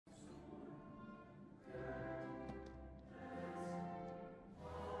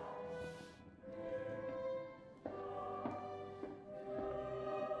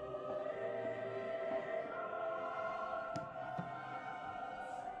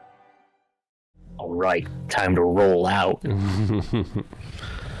All right, time to roll out. We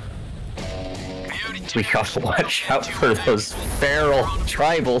gotta watch out for those feral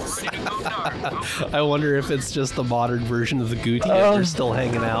tribals. I wonder if it's just the modern version of the Guti that they're still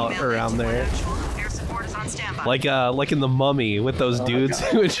hanging out around there. Like in The Mummy with those dudes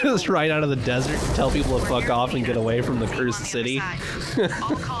who would just ride out of the desert and tell people to fuck off and get away from the cursed city.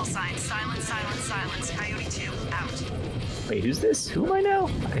 All call signs, silence, silence, silence. Coyote 2, out. Wait, who's this? Who am I now?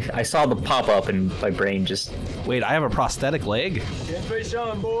 I saw the pop up and my brain just... Wait, I have a prosthetic leg? Get face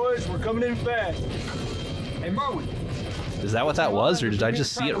on, boys. We're coming in fast. Hey, Merwin. Is that what that was, or did I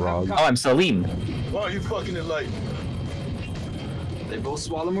just see it wrong? Oh, I'm Salim. Why are you fucking it like? They both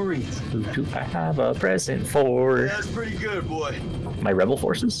swallow Marines. Who do I have a present for? That's pretty good, boy. My rebel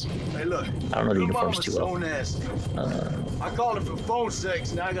forces? Hey, look. I don't know the your uniforms mama's too so well. nasty. I called her for phone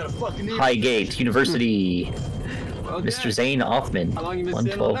sex, now I got a fucking email. Highgate University. Okay. Mr. Zane Offman, How long you been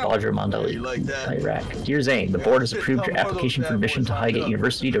staying on 112 that Roger one? Mondali, You like that? Iraq. Dear Zane, the board has approved your application for admission to Highgate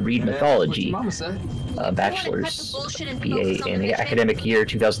University to read mythology. Bachelor's BA in academic year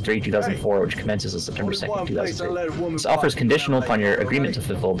 2003-2004, which commences on September 2nd, 2003. This offer is conditional upon your agreement to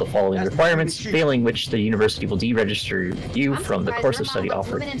fulfill the following requirements, failing which the university will deregister you from the course of study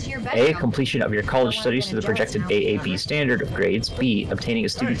offered. A. Completion of your college studies to the projected AAB standard of grades. B. Obtaining a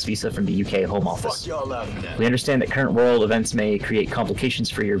student's visa from the UK Home Office. We understand that current world events may create complications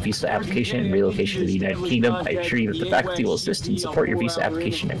for your visa application and relocation to the United Kingdom. I assure you that the faculty will assist and support your visa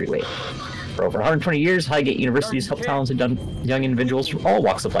application in every way. For over 120 years, Highgate University has helped talented young individuals from all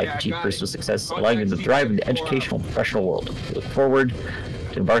walks of life achieve personal success, allowing them to thrive in the educational and professional world. We look forward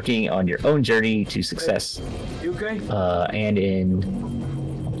to embarking on your own journey to success. You okay? And in...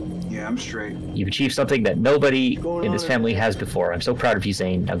 Yeah, I'm straight. You've achieved something that nobody in this family has before. I'm so proud of you,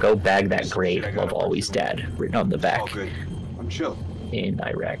 Zane. Now go bag that grade. Love always, Dad. Written on the back. All good. I'm chill. In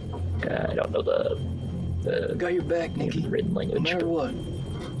Iraq. I don't know the Got your back, Nikki. written language. No matter what.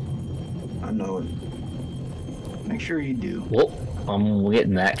 I know it. Make sure you do. Well, I'm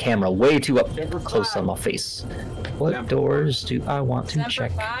getting that camera way too up close on my face. What doors do I want to Semper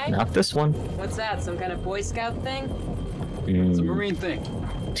check? Fi? Not this one. What's that? Some kind of Boy Scout thing? It's a Marine thing.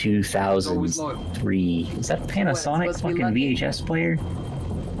 2003. Is that a Panasonic supposed to be fucking lucky? VHS player?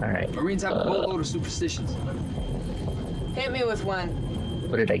 Alright. Marines have a boatload of superstitions. Hit me with one.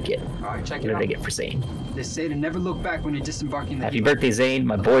 What did I get? Alright, check What it did out. I get for Zane? They say to never look back when you're disembarking the Happy birthday, Zane.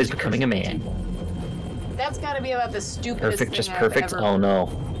 My boy's becoming a man. That's gotta be about the stupidest Perfect, thing just I've perfect. ever... Oh no.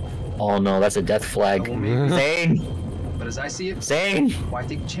 Oh no, that's a death flag. Zane! But as I see it, Zane! why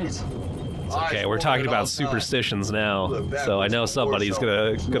take a chance? Okay, we're talking about superstitions now, so I know somebody's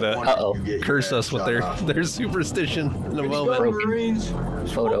gonna Uh-oh. curse us with their superstition in a moment. Broken Marines,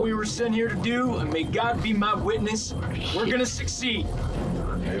 it's photo. what we were sent here to do, and may God be my witness. We're gonna succeed.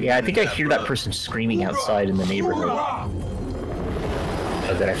 Yeah, I think I hear that person screaming outside in the neighborhood. Oh,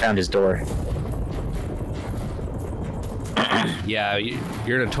 good, I found his door. Yeah,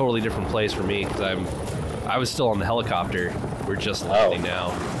 you're in a totally different place from me, because I was still on the helicopter. We're just landing now.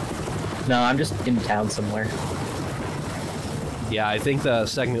 No, I'm just in town somewhere. Yeah, I think the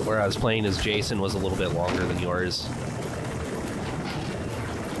segment where I was playing as Jason was a little bit longer than yours.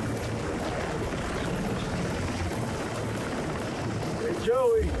 Hey,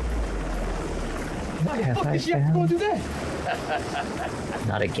 Joey. What have I Did you have to go found? do that?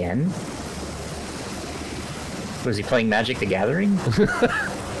 Not again? Was he playing Magic the Gathering? They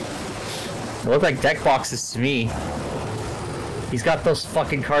look like deck boxes to me. He's got those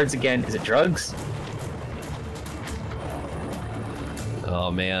fucking cards again. Is it drugs? Oh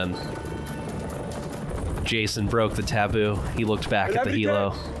man. Jason broke the taboo. He looked back at the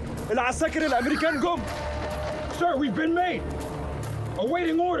helo. العساكر الامريكان جم. Sir, we've been made.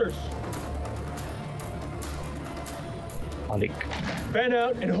 Awaiting orders. Like, Fan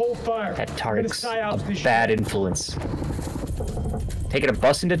out and hold fire. that We're Tarek's gonna psyop a this bad influence. Taking a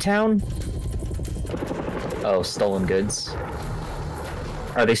bus into town? Oh, stolen goods.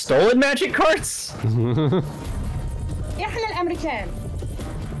 Are they stolen magic cards? احنا الامريكان.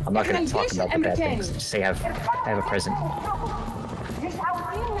 I'm not gonna talk الجيش about the bad الأمريكاني. things. Just say I have a present. مش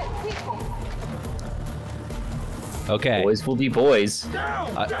عاوزين نأذيكم. Okay, Boys will be boys.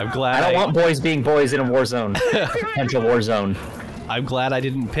 I'm glad. I don't want boys being boys in a war zone. Potential war zone. I'm glad I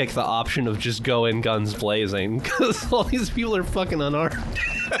didn't pick the option of just go in guns blazing, because all these people are fucking unarmed.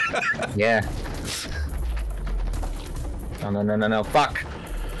 Yeah. No. Fuck.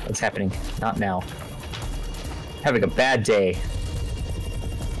 What's happening? Not now. Having a bad day.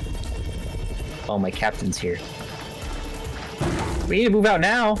 Oh, my captain's here. We need to move out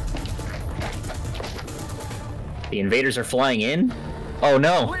now. The invaders are flying in? Oh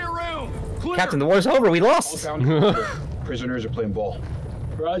no. Clear. Captain, the war's over. We lost. Prisoners are playing ball.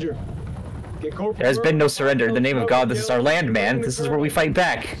 Roger. Get Corporal There has been no Burrow. surrender. In the name of God, this is our land, man. This is where we fight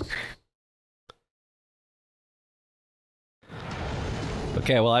back.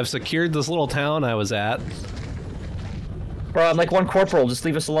 Okay, well, I've secured this little town I was at. Bro, I'm like one corporal. Just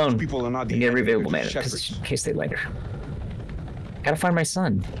leave us alone. People are not We need every available man, shepherds. in case they later. Gotta find my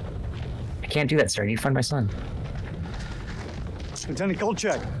son. I can't do that, sir. I need to find my son. Lieutenant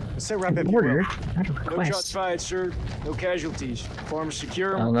Kolchak, say rapid. Order, not a No shots request. fired, sir. No casualties. Farm is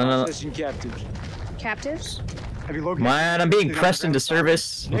secure. Oh, no. Processing captives. Captives? Have you located? Man, I'm being pressed into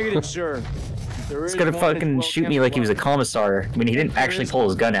service. Negative, sir. There He's is gonna one fucking that's shoot me like he was a commissar. I mean, he didn't actually pull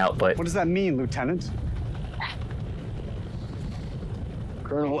his gun out, but... What does that mean, Lieutenant?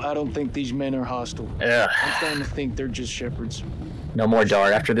 Colonel, I don't think these men are hostile. Ugh. I'm starting to think they're just shepherds. No more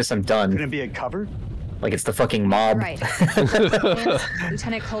Dar. After this, I'm Can done. it be a cover? Like it's the fucking mob. Right.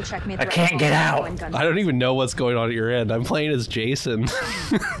 Lieutenant Kolchak made the I can't get out. I don't even know what's going on at your end. I'm playing as Jason.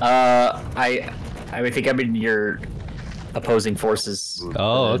 I think I'm in your opposing forces.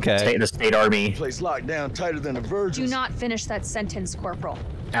 Oh, okay. The state army Place locked down tighter than a Do virgin. not finish that sentence, Corporal.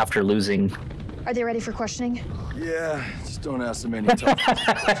 after losing. Are they ready for questioning? Yeah, just don't ask them any tough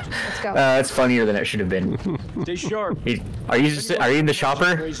questions. Let's go. It's funnier than it should have been. Stay sharp. Are you in the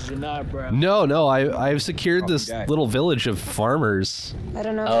chopper? Raises an eyebrow. No, I've secured this little village of farmers. I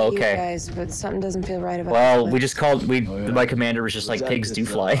don't know Oh, about okay. you guys, but something doesn't feel right about Well, it. we just called. My commander was just like, pigs do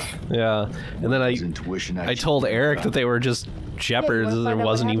fly. Yeah, and then Intuition I told Eric that they were just shepherds. wanna and there find out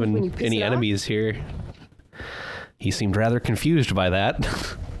what wasn't happens when you even piss any it off? enemies here. He seemed rather confused by that.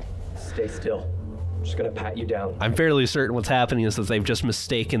 Stay still. I'm just gonna pat you down. I'm fairly certain what's happening is that they've just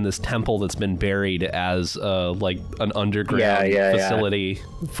mistaken this temple that's been buried as like an underground facility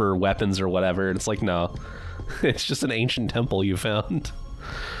for weapons or whatever. It's like, no, it's just an ancient temple you found.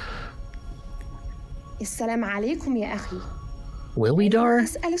 السلام عليكم يا أخي. Will we, Dar?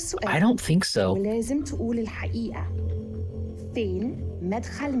 اسأل السؤال. I don't think so. ولازم تقول الحقيقة. فين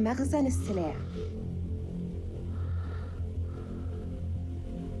مدخل مخزن السلاح؟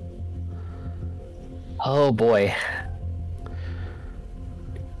 Oh boy,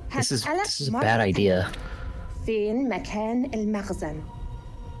 this هسألك is a مرة bad idea. فين مكان المخزن؟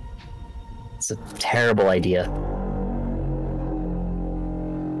 It's a terrible idea.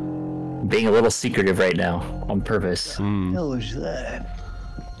 I'm being a little secretive right now on purpose. hell is that?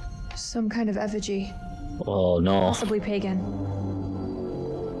 Some kind of effigy, Oh no. possibly pagan.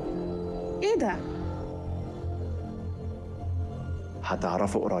 إيه ده؟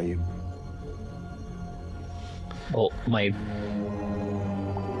 هتعرفوا قريب. Oh my.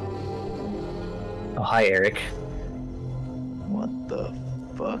 Oh hi, Eric. What the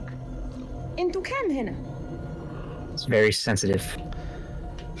fuck? أنتوا كام هنا؟ It's very sensitive.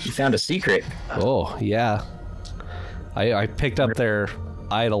 You found a secret. Oh yeah, I picked up their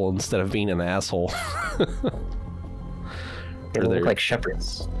idol instead of being an asshole. They look like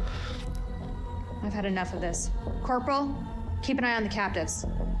shepherds. I've had enough of this. Corporal, keep an eye on the captives.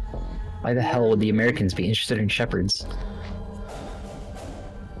 Why the hell would the Americans be interested in shepherds?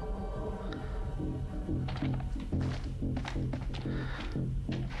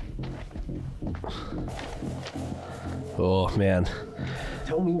 Oh man.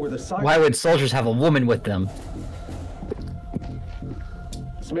 Tell me where the side. Why would soldiers have a woman with them?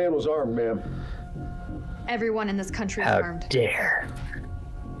 This man was armed, ma'am. Everyone in this country is How armed. dare.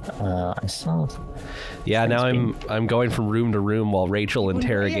 I saw. Yeah, now I'm going from room to room while Rachel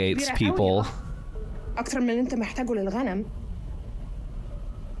interrogates people. أكتر من اللي أنت محتاجه للغنم.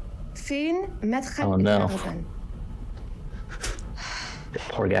 فين مدخل Oh, no. المخزن؟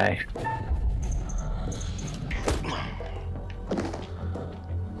 Poor guy.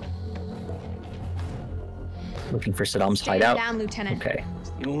 Looking for Saddam's Stay hideout? down, Lieutenant. Okay.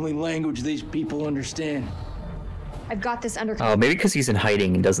 The only language these people understand. I've got this under Oh, control. maybe because he's in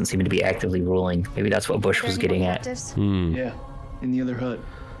hiding and doesn't seem to be actively ruling. Maybe that's what Bush was getting at. Captives? Yeah, in the other hut.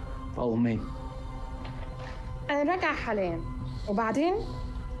 Follow me. أنا راجع حاليا وبعدين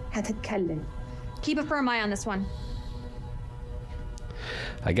هتتكلم. Keep a firm eye on this one.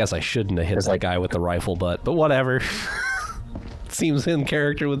 I guess I shouldn't have hit that guy with the rifle butt, but whatever. Seems in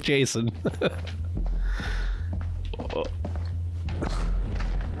character with Jason.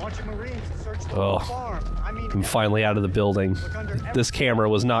 Oh, I'm finally out of the building. This camera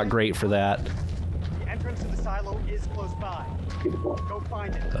was not great for that. The entrance to the silo is close by. Go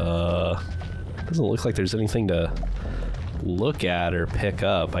find it. Doesn't look like there's anything to look at or pick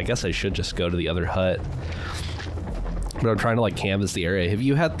up. I guess I should just go to the other hut. But I'm trying to like canvas the area. Have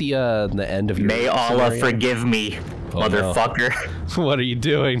you had the end of your May Allah scenario? forgive me, Oh, no. motherfucker. What are you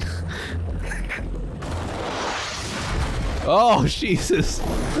doing? Oh, Jesus.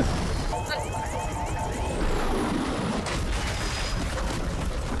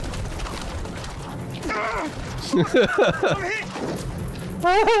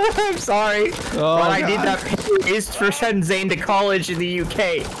 I'm sorry. Oh, but I God. need that pay is for sending Zane to college in the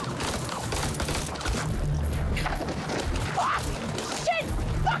UK. Shit!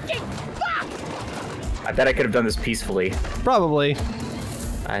 Fucking fuck! I bet I could have done this peacefully. Probably.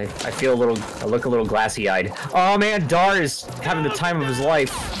 I feel I look a little glassy-eyed. Oh man, Dar is having the time of his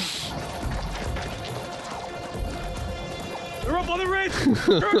life. They're up on the ridge!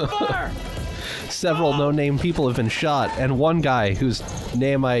 Turn fire! Several no-name people have been shot, and one guy whose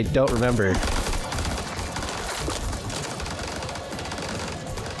name I don't remember.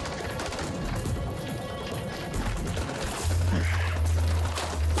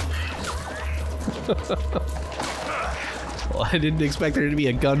 Well, I didn't expect there to be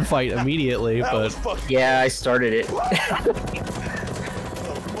a gunfight immediately, but... Yeah, I started it.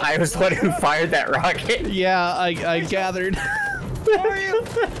 I was the one who fired that rocket. Yeah, I gathered. Where are you?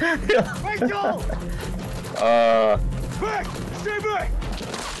 Rachel! Back! Stay back!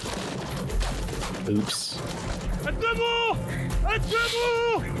 Oops. A double! A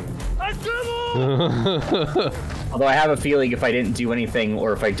double! A double! Although I have a feeling if I didn't do anything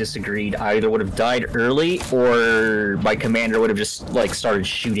or if I disagreed, I either would have died early or my commander would have just like started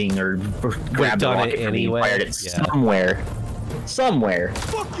shooting or grabbed the done rocket it from me and anyway. fired it Yeah. somewhere. Somewhere.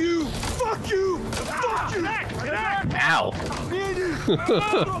 Fuck you! Fuck you! Fuck you! Ow.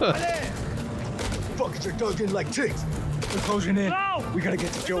 Fuckers are dug in like ticks. They're closing in. We gotta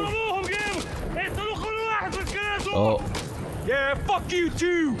get to Joey. Oh. Yeah, fuck you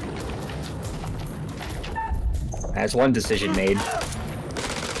too! That's one decision made.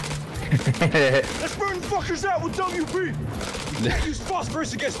 Let's burn the fuckers out with WP! We can't use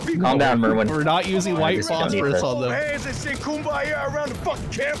phosphorus against people! Calm down, Merwin. We're not using white just don't need phosphorus this. on them. Hands and say kumbaya around the fucking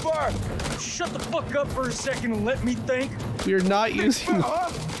campfire! Shut the fuck up for a second and let me think. We're not using...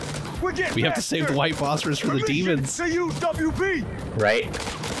 We're getting We have to save the white phosphorus for the demons. To use WP! Right?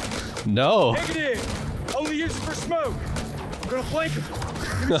 No. Negative! Only use it for smoke! I'm gonna flank him!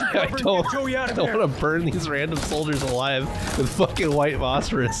 I don't want to burn these random soldiers alive with fucking white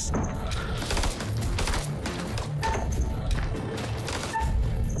phosphorus.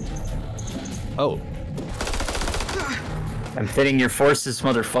 Oh. I'm thinning your forces,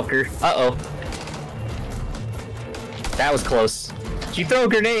 motherfucker. Uh-oh. That was close. Did you throw a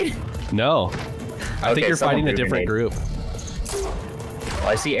grenade? No. I think you're someone fighting a threw different grenade. group. Oh,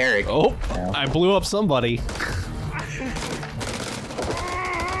 I see Eric. Oh, No. I blew up somebody.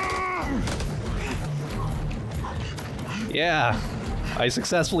 Yeah, I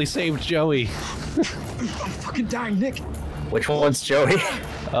successfully saved Joey. I'm fucking dying, Nick! Which one's Joey?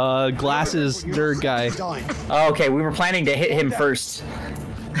 Glasses nerd guy. Oh, okay, we were planning to hit him first.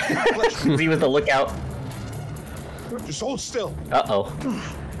 He was the lookout. Just hold still. Uh-oh.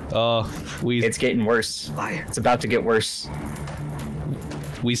 It's getting worse. It's about to get worse.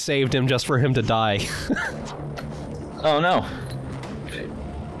 We saved him just for him to die. Oh no.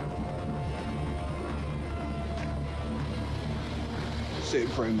 Save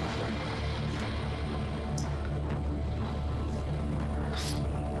frame, my friend.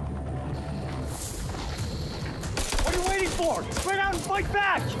 What are you waiting for? Spread out and fight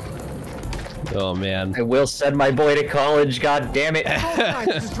back! Oh man. I will send my boy to college, god damn it.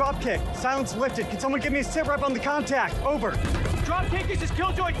 This is Dropkick. Silence lifted. Can someone give me a sit rep on the contact? Over. Dropkick, this is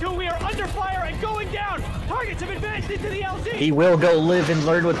Killjoy 2. We are under fire and going down. Targets have advanced into the LZ. He will go live and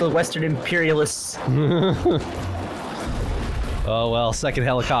learn with the Western imperialists. Oh well, second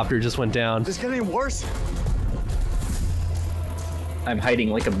helicopter just went down. Is this getting worse? I'm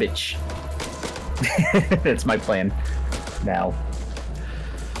hiding like a bitch. That's my plan. Now.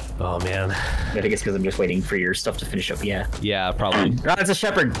 Oh man. I guess because I'm just waiting for your stuff to finish up, yeah. Yeah, probably. No, it's a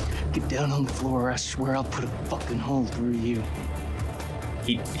shepherd. Get down on the floor, or I swear I'll put a fucking hole through you.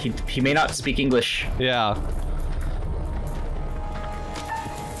 He may not speak English. Yeah.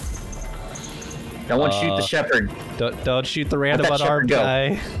 No one shoot the shepherd. Don't shoot the random Let that unarmed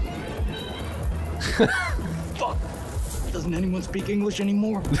shepherd guy. Fuck. Doesn't anyone speak English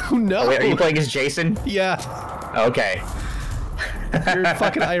anymore? No. Oh, wait, are you playing as Jason? Yeah. Okay. You're in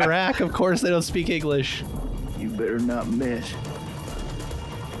fucking Iraq. Of course they don't speak English. You better not miss.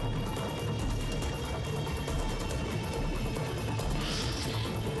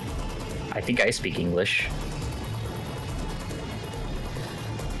 I think I speak English.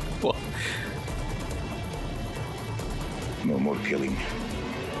 Well, No more killing.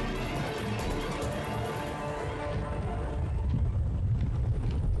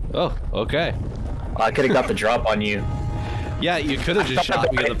 oh, okay. I could have got the drop on you. Yeah, you could have just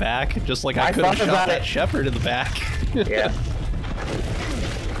shot me in the back, just like I could have shot that Shepherd in the back. Yeah.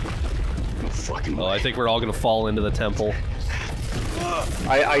 Oh, I think we're all gonna fall into the temple.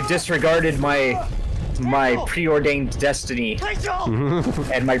 I disregarded my preordained destiny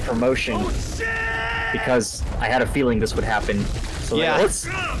and my promotion because I had a feeling this would happen. So yeah,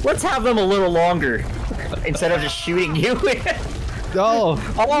 let's have them a little longer instead of just shooting you. Oh,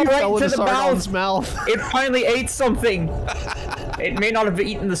 right fell to into the Sardon's mouth. It finally ate something. It may not have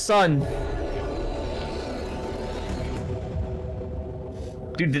eaten the sun.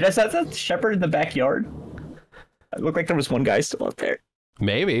 Dude, did I see that Shepherd in the backyard? It looked like there was one guy still up there.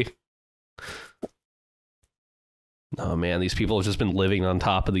 Maybe. Oh man, these people have just been living on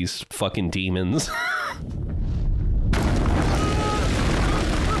top of these fucking demons.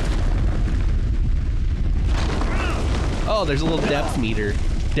 Oh, there's a little depth meter.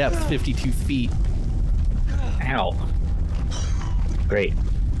 Depth 52 feet. Ow. Great.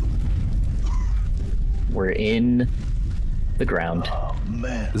 We're in the ground. Oh,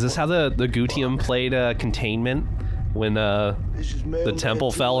 man. Is this how the Gutium played Containment? When the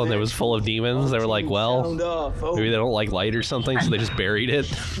temple fell and it was full of demons, they were like, well, maybe they don't like light or something, so they just buried it.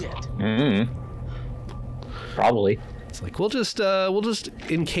 Mm-hmm. Probably. It's like, we'll just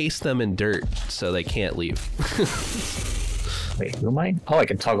encase them in dirt so they can't leave. Wait, who am I? Oh, I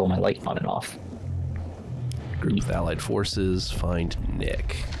can toggle my light on and off. Group with allied forces, find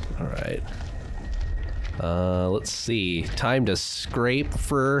Nick. All right. Let's see. Time to scrape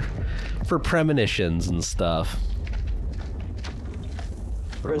for premonitions and stuff.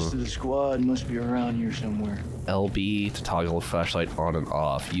 The rest of the squad must be around here somewhere. LB to toggle the flashlight on and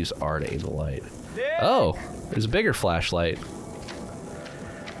off. Use R to aim the light. Oh, there's a bigger flashlight.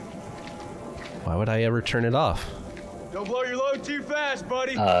 Why would I ever turn it off? Don't blow your load too fast,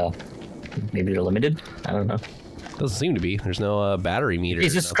 buddy. Maybe they're limited? I don't know. Doesn't seem to be. There's no battery meter.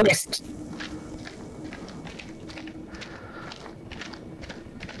 Jesus Christ.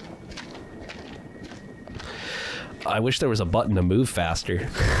 I wish there was a button to move faster.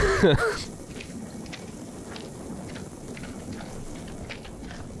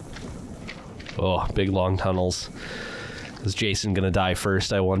 Oh, big long tunnels. Is Jason gonna die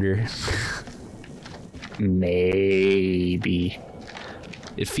first, I wonder? Maybe.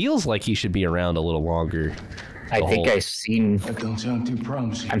 It feels like he should be around a little longer. I think I've seen... That don't sound too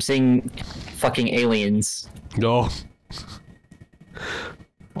promising. I'm seeing fucking aliens. No.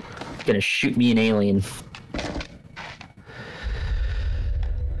 Gonna shoot me an alien.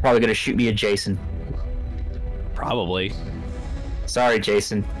 Probably gonna shoot me a Jason. Probably. Sorry,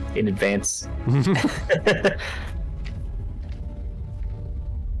 Jason, in advance.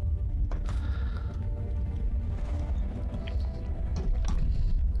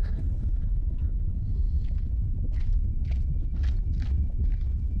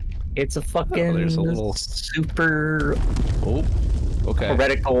 It's a fucking there's a little super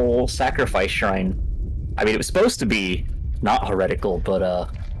heretical sacrifice shrine. I mean, it was supposed to be not heretical, but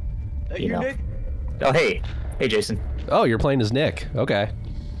you know. Nick? Oh, hey, Jason. Oh, you're playing as Nick. Okay.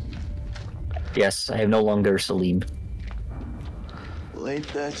 Yes, I am no longer Salim. Well,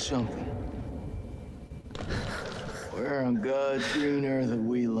 ain't that something? Where on God's green earth have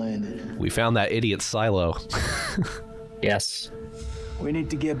we landed? We found that idiot silo. Yes. We need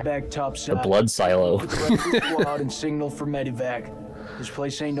to get back topside. The blood silo. Go out and signal for medevac. This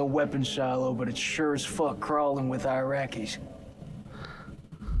place ain't no weapon silo, but it's sure as fuck crawling with Iraqis.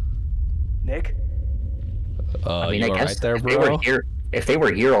 Nick? I mean, you I guess right there, if bro? if they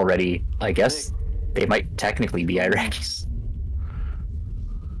were here already, I guess they might technically be Iraqis.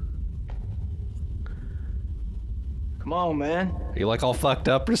 Come on, man. Are you like all fucked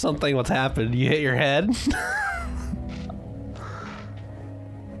up or something? What's happened? You hit your head?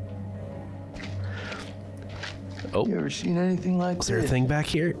 Oh. You ever seen anything like Was this? there a thing back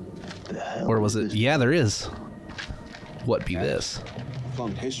here? Or was it? Yeah, there is. What be this?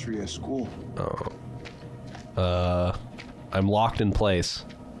 Flunked history at school. Oh. I'm locked in place.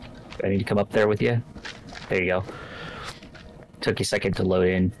 I need to come up there with you. There you go. Took you a second to load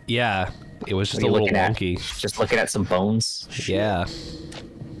in. Yeah, it was just What a are you little looking at? wonky. Just looking at some bones. Yeah.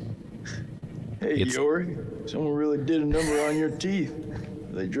 Hey, Yori, someone really did a number on your teeth.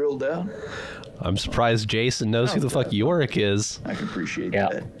 They drilled down. I'm surprised Jason knows who the fuck Yorick is. I can appreciate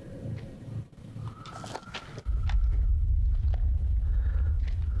that.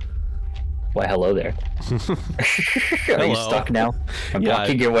 Why, hello there. Are you stuck now? I'm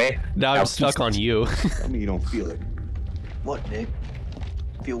blocking your way? Now I'm stuck on you. Tell me you don't feel it. What, Nick?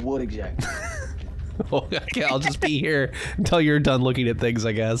 Feel what exactly? Okay, I'll just be here until you're done looking at things,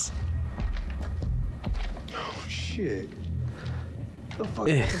 I guess. Oh, shit. the fuck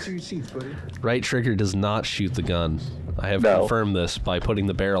happened to your seats, buddy? Right trigger does not shoot the gun. I have confirmed this by putting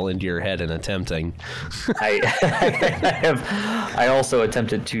the barrel into your head and attempting. I also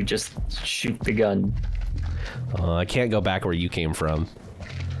attempted to just shoot the gun. I can't go back where you came from.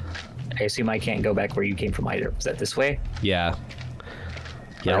 I assume I can't go back where you came from either. Is that this way? Yeah.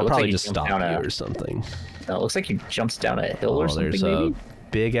 Yeah, I'll probably just stop you or something. No, it looks like you jumped down a hill or something. There's maybe? a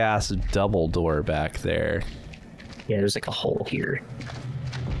big ass double door back there. Yeah, there's like a hole here.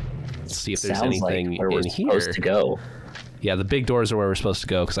 Let's see if there's Sounds anything like where we're in here. supposed to go. Yeah, the big doors are where we're supposed to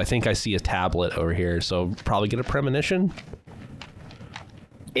go because I think I see a tablet over here. So probably get a premonition.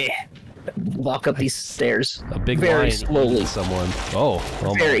 Walk up these stairs. A big very line slowly. Someone. Oh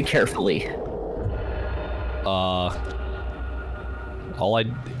very carefully. All I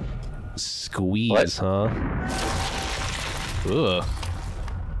squeeze, what? huh? Ugh.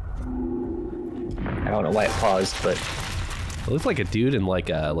 I don't know why it paused, but it looks like a dude in like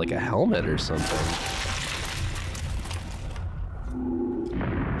a helmet or something.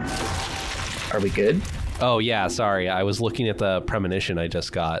 Are we good? Oh yeah, sorry. I was looking at the premonition I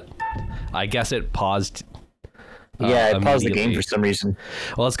just got. I guess it paused. Yeah, it paused the game for some reason.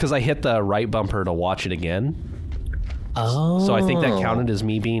 Well, it's because I hit the right bumper to watch it again. Oh. So I think that counted as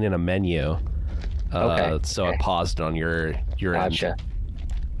me being in a menu. Okay. So it paused on your Gotcha.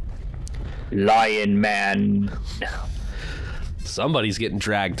 Lion man. Somebody's getting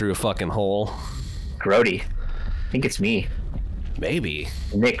dragged through a fucking hole. Grody. I think it's me. Maybe.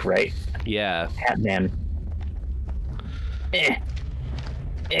 Nick, right? Yeah. Catman.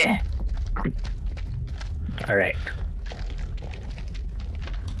 All right.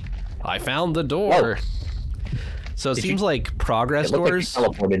 I found the door. Whoa. So it seems like progress It looked doors. like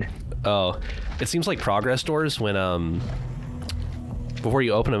you teleported. Oh, it seems like progress doors when before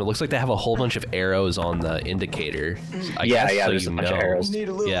you open them, it looks like they have a whole bunch of arrows on the indicator. I guess so there's a bunch of arrows. Need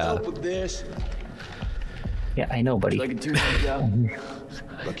a little help with this. Yeah, I know, buddy. I can turn things down.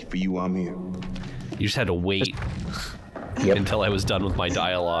 Lucky for you, I'm here. You just had to wait until I was done with my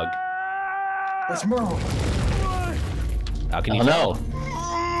dialogue. Let's move. How can you know?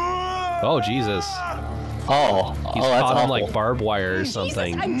 Oh Jesus! Oh, he's that's caught on awful. like barbed wire or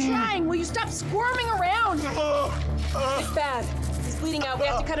something. Jesus, I'm trying. Will you stop squirming around? It's bad. He's bleeding out. We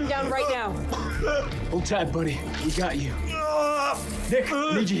have to cut him down right now. Hold tight, buddy. We got you. Nick,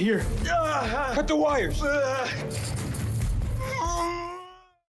 I need you here. Cut the wires.